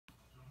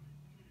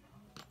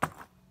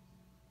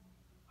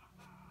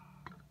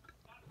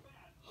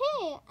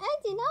Hey, I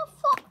did not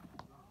fall.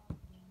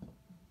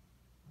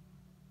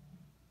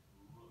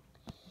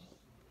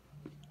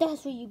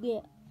 That's what you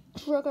get.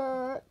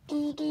 Trigger.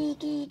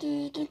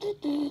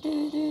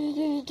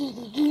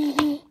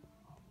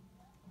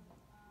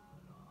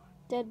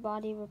 Dead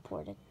body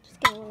reported.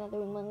 Just getting another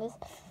one on this.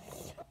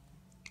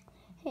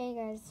 Hey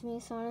guys, it's me,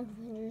 Sonic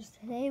Avengers.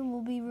 Today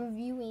we'll be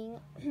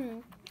reviewing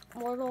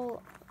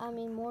Mortal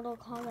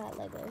Kombat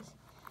Legos.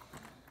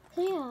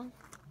 So yeah,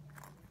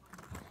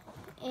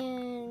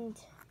 and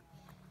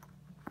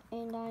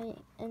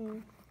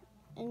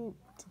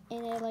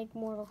I like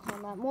Mortal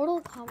Kombat. Mortal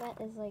Kombat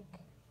is like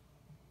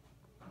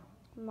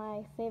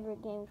my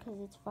favorite game because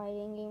it's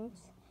fighting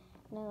games,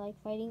 and I like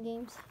fighting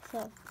games.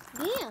 So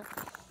yeah,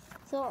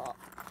 so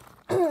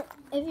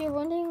if you're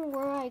wondering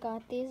where I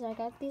got these at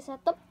the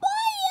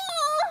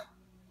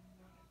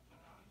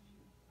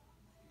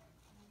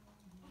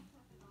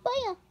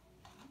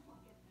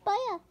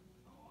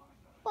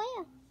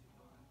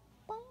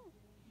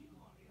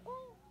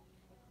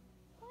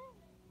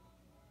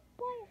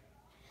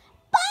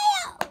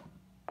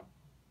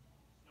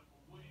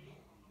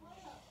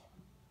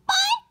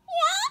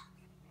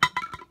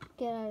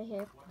Get out of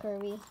here,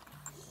 Kirby.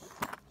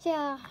 So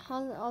yeah,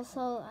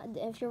 also,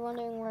 if you're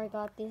wondering where I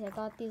got these at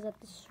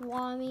the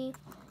Swami,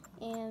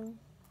 and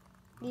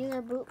these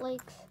are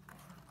bootlegs.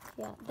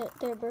 Yeah, they're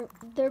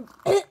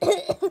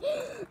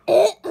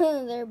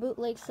they're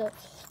bootlegs. So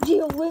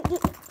deal with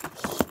it.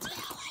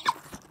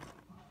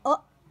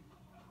 Oh,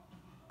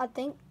 I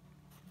think.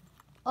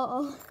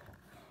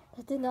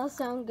 That did not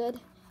sound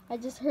good. I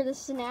just heard a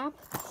snap.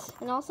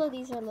 And also,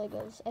 these are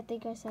Legos. I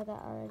think I said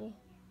that already.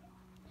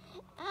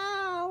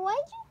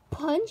 Why'd you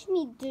punch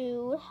me,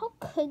 dude? How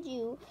could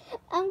you?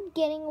 I'm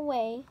getting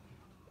away.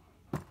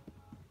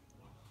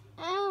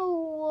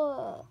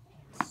 Ow!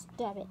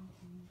 Stab it.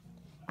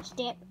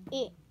 Stab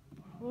it.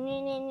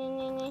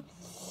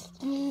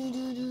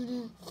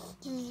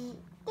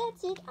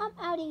 That's it. I'm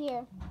out of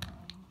here.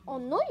 Oh,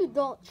 no you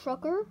don't,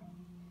 trucker.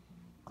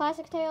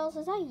 Classic Tales,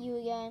 is that you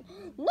again?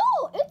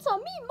 No, it's a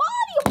me,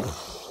 Mario!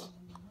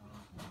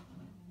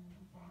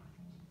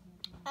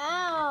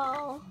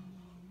 Ow.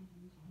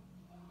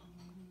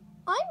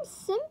 I'm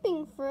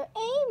simping for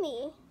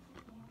Amy.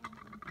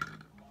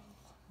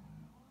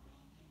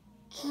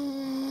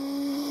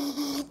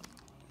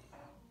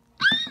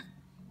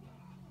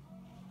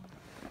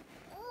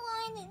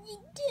 Why did you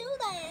do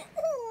that?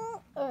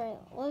 Alright,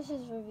 let's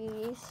just review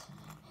these.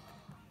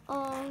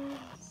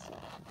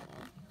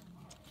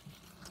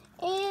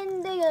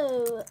 And they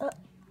go.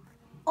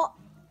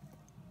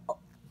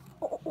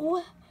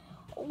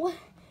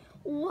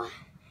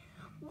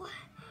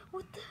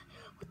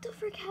 What the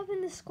frick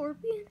happened to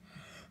Scorpion?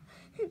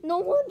 No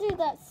wonder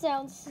that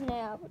sound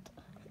snapped.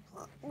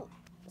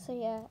 So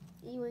yeah,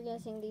 you were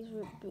guessing these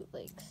were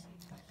bootlegs.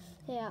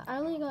 Yeah, I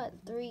only got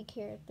 3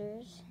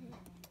 characters.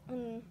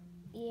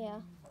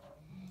 Yeah.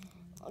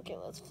 Okay,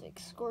 let's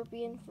fix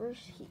Scorpion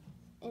first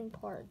in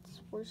parts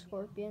for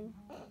Scorpion.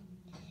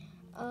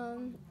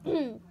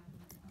 So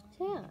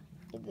yeah,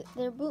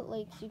 they're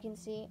bootlegs, you can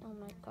see. Oh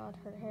my god,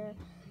 her hair.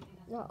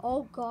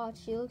 Oh god,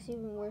 she looks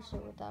even worse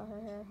without her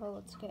hair. Oh,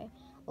 it's okay.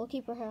 We'll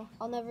keep her hair.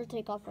 I'll never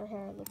take off her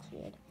hair. It looks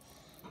weird.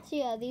 So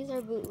yeah, these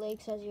are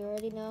bootlegs, as you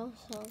already know.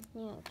 So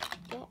yeah,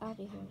 get out of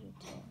here, you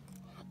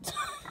two.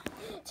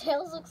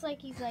 Tails looks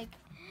like he's like,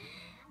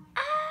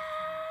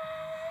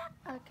 ah!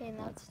 Okay,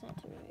 now it's time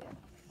to review.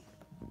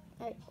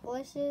 Alright,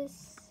 let's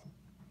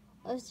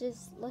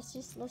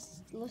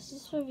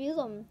just review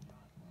them.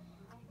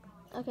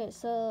 Okay,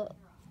 so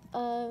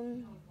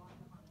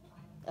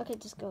okay,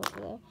 just go over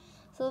there.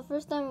 So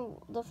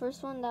the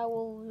first one that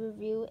we'll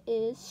review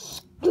is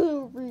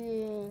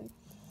Scorpion.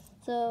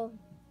 So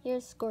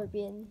here's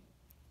Scorpion.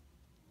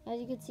 As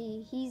you can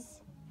see,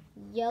 he's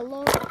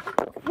yellow.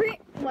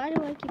 Why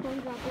do I keep on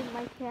dropping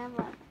my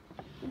camera?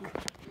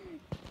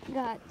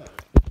 God dang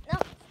it. No,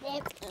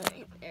 alright,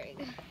 there we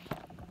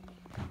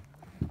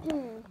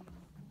go.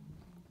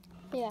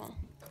 Yeah.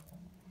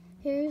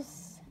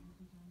 Here's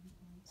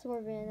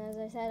Scorpion, as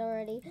I said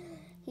already.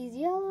 He's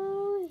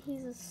yellow.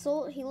 He's a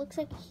soul. He looks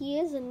like he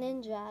is a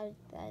ninja.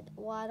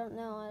 Well, I don't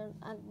know.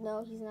 I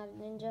know he's not a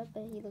ninja,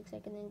 but he looks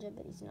like a ninja,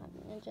 but he's not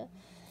a ninja.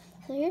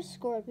 So here's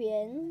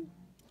Scorpion.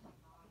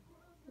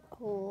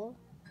 Cool.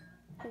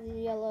 His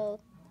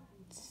yellow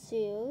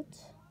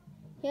suit.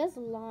 He has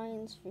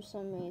lines for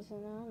some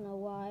reason. I don't know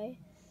why.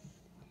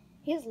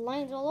 He has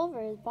lines all over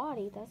his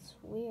body. That's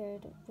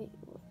weird. Wait,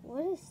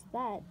 what is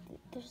that?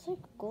 There's like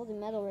a golden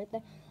medal right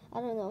there.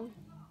 I don't know.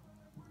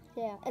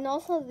 Yeah, and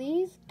also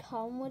these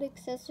come with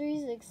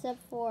accessories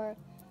except for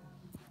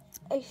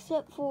this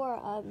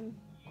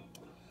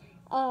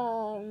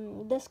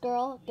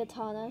girl,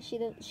 Katana.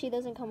 She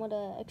doesn't come with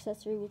an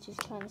accessory, which is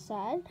kind of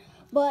sad.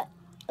 But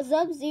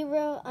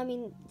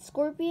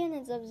Scorpion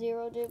and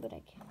Sub-Zero do, but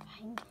I can't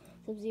find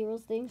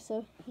Sub-Zero's thing,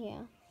 so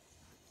yeah.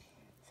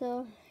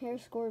 So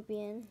here's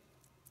Scorpion.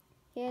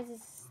 He has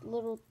this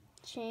little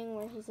chain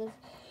where he says,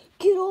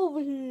 "Get over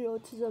here,"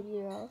 to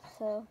Sub-Zero.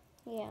 So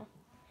yeah.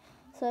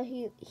 So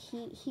you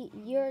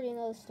already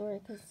know the story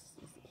because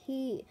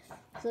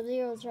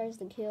Sub-Zero tries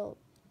to kill,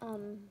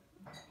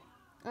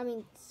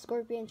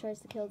 Scorpion tries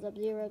to kill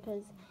Sub-Zero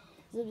because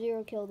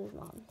Sub-Zero killed his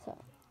mom. So,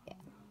 yeah.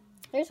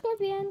 There's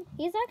Scorpion.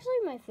 He's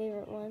actually my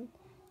favorite one,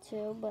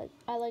 too, but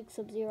I like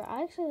Sub-Zero.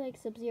 I actually like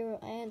Sub-Zero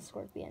and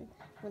Scorpion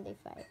when they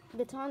fight.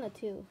 Katana,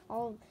 too.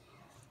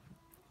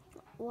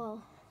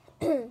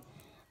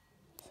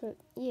 So,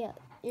 yeah,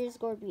 here's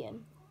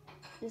Scorpion.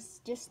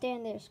 Just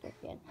stand there,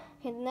 Scorpion.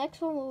 Okay, the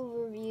next one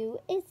we'll review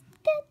is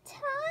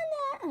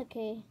Katana.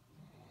 Okay,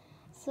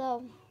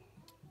 so,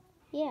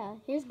 yeah,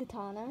 here's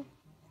Katana.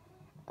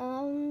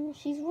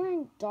 She's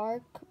wearing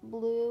dark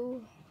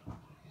blue.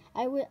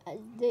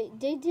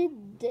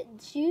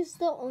 She's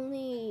the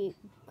only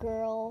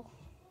girl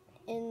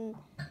in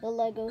the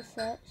Lego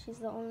set. She's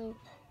the only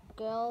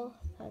girl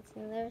that's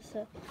in there,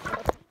 so,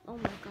 oh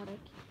my god, I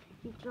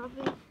keep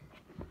dropping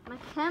my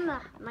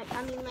camera. My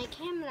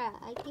camera.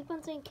 I keep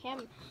on saying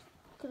camera.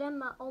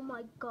 Oh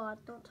my god,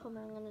 don't tell me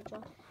I'm gonna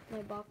drop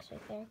my box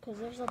right there, because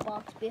there's a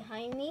box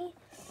behind me,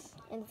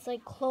 and it's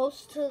like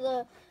close to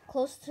the,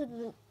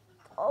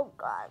 oh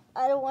god,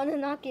 I don't want to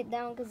knock it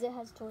down because it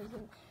has toys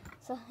in it.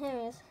 So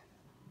anyways,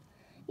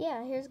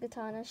 yeah, here's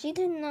Katana. She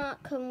did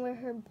not come with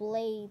her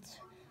blades,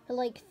 her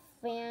like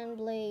fan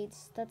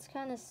blades. That's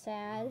kind of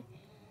sad,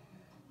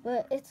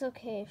 but it's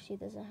okay if she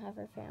doesn't have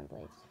her fan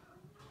blades.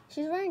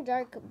 She's wearing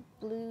dark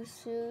blue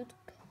suit,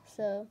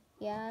 so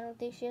yeah, I don't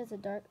think she has a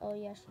dark, oh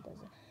yeah, she does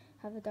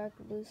have a dark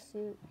blue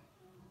suit.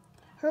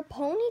 Her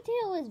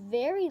ponytail is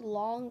very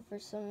long for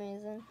some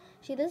reason.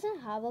 She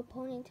doesn't have a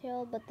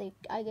ponytail, but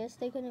I guess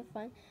they couldn't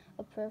find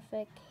a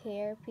perfect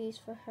hair piece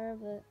for her,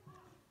 but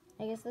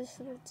I guess they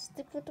should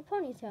stick with the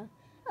ponytail.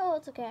 Oh,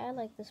 it's okay, I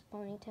like this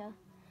ponytail.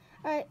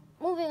 Alright,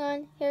 moving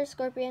on. Here's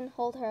Scorpion,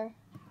 hold her.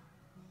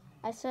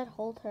 I said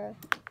hold her.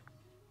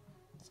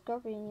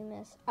 Scorpion, you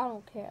miss. I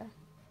don't care.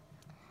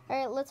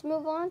 Alright, let's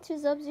move on to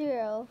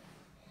Sub-Zero.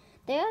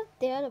 They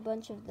had a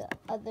bunch of the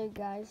other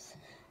guys,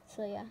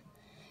 so yeah.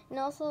 And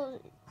also,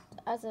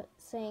 as a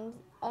saying,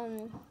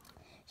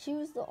 she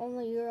was the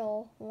only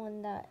girl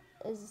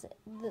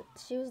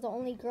she was the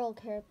only girl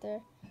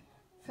character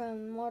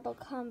from Mortal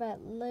Kombat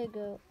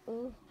Lego.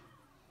 Ooh.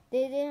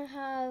 They didn't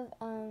have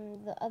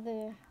the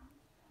other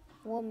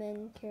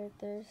woman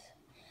characters.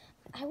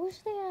 I wish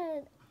they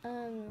had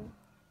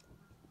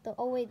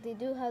oh wait, they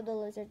do have the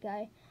lizard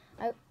guy.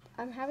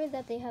 I'm happy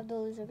that they have the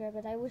lizard guy,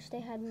 but I wish they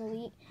had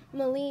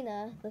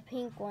Melina, the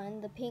pink one,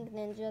 the pink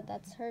ninja.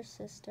 That's her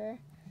sister.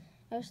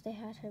 I wish they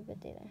had her, but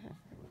they didn't have her.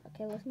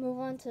 Okay, let's move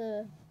on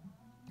to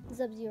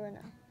Sub-Zero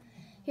now.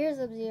 Here's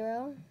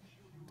Sub-Zero.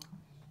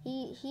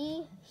 He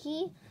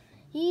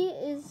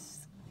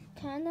is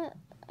kind of,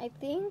 I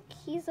think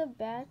he's a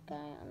bad guy.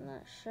 I'm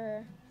not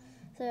sure.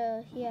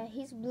 So yeah,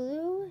 he's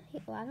blue.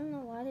 I don't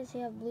know, why does he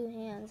have blue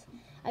hands?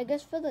 I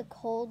guess for the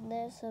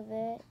coldness of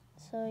it.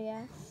 So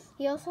yeah,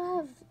 he also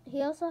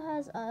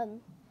has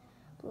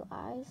blue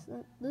eyes.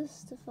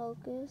 This to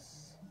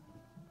focus.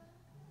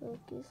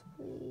 Focus,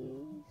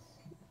 please.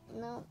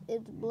 No,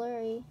 it's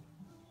blurry.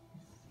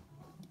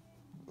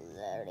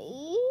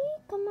 Blurry.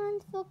 Come on,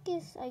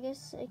 focus. I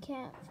guess I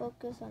can't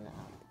focus on it.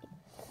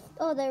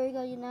 Oh, there we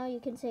go. Now you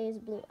can say his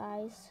blue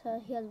eyes.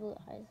 He has blue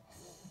eyes.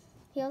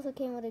 He also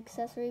came with an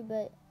accessory,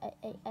 but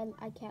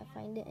I can't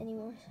find it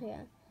anymore. So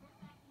yeah.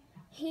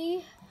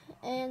 He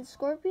and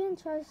Scorpion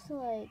tries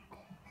to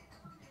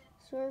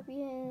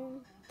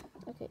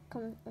okay,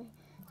 come on.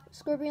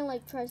 Scorpion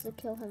tries to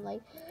kill him,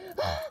 you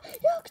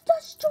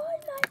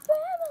destroyed my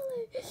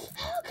family!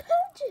 How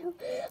could you?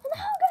 And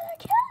how could I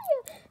kill you?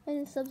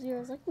 And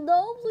Sub-Zero's like,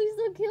 no, please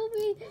don't kill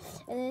me.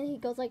 And then he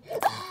goes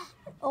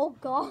oh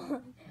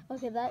god.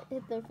 Okay, that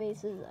hit their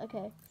faces.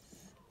 Okay.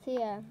 So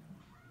yeah.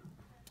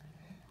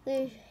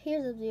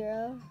 Here's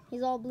Sub-Zero.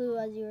 He's all blue,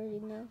 as you already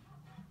know.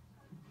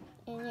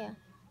 And yeah.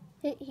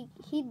 He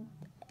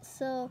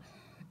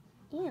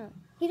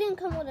didn't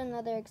come with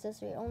another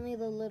accessory, only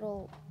the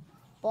little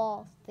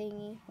ball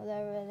thingy,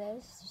 whatever it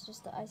is. It's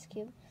just the ice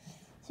cube.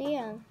 So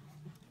yeah,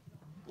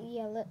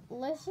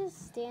 let's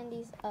just stand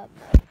these up.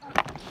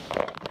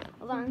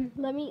 Hold on,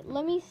 let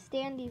me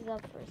stand these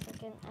up for a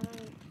second.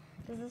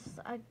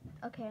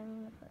 Okay, I'm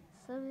gonna put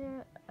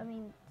Sub-Zero.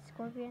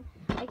 Scorpion.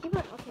 I keep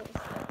on.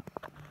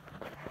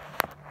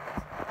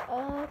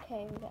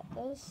 Okay, we got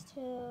those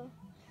two.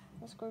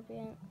 The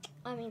Scorpion.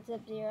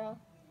 Sub-Zero.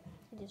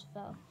 He just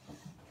fell.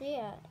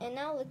 Yeah, and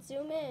now let's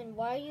zoom in.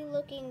 Why are you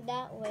looking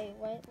that way?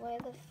 Why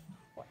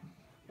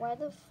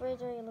the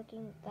fridge are you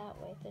looking that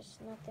way? There's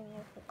nothing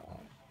over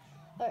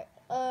there.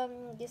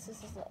 Alright, this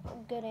is a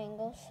good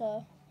angle.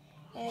 So,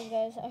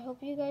 anyways, guys, I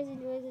hope you guys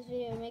enjoyed this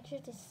video. Make sure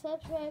to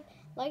subscribe,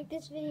 like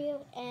this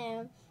video,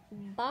 and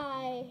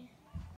bye.